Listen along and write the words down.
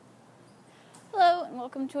and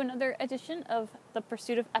welcome to another edition of The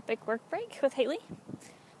Pursuit of Epic Work Break with Haley.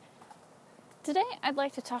 Today, I'd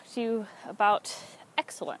like to talk to you about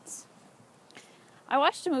excellence. I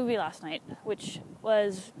watched a movie last night, which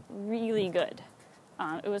was really good.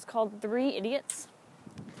 It was called Three Idiots.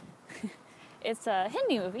 It's a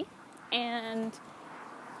Hindi movie, and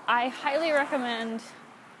I highly recommend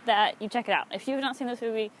that you check it out. If you have not seen this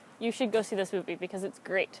movie, you should go see this movie because it's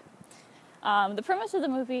great. The premise of the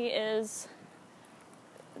movie is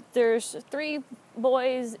there's three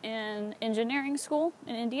boys in engineering school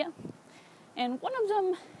in India, and one of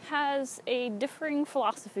them has a differing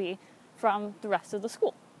philosophy from the rest of the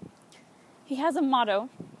school. He has a motto,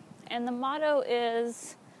 and the motto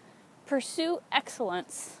is pursue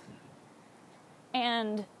excellence,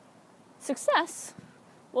 and success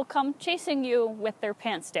will come chasing you with their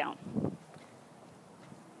pants down.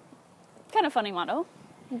 Kind of funny motto,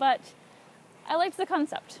 but I liked the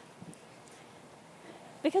concept.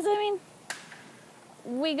 Because,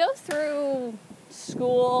 we go through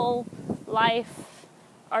school, life,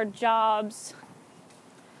 our jobs,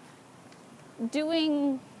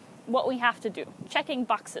 doing what we have to do, checking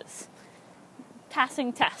boxes,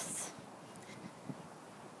 passing tests.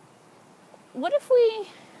 What if we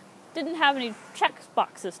didn't have any check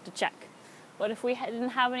boxes to check? What if we didn't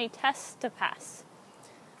have any tests to pass?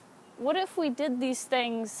 What if we did these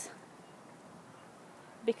things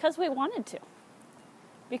because we wanted to?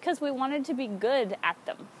 Because we wanted to be good at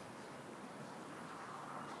them.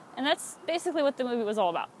 And that's basically what the movie was all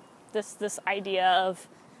about. This idea of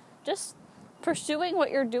just pursuing what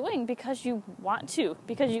you're doing because you want to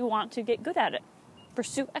get good at it.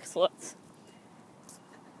 Pursue excellence.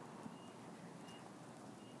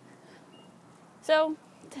 So,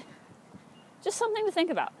 just something to think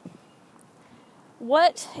about.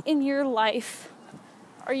 What in your life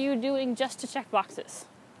are you doing just to check boxes?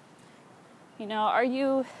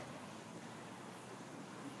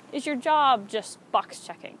 Is your job just box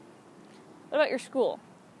checking? What about your school?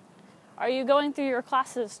 Are you going through your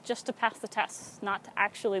classes just to pass the tests, not to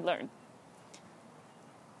actually learn?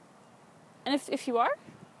 And if you are,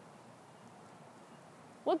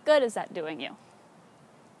 what good is that doing you?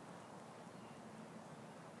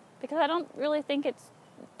 Because I don't really think it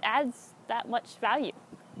adds that much value.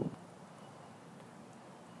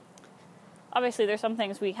 Obviously, there's some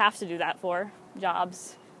things we have to do that for,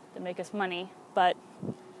 jobs that make us money, but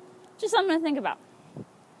just something to think about.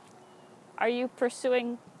 Are you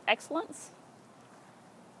pursuing excellence?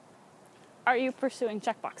 Are you pursuing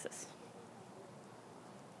checkboxes?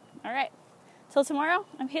 All right. Till tomorrow,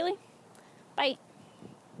 I'm Haley. Bye.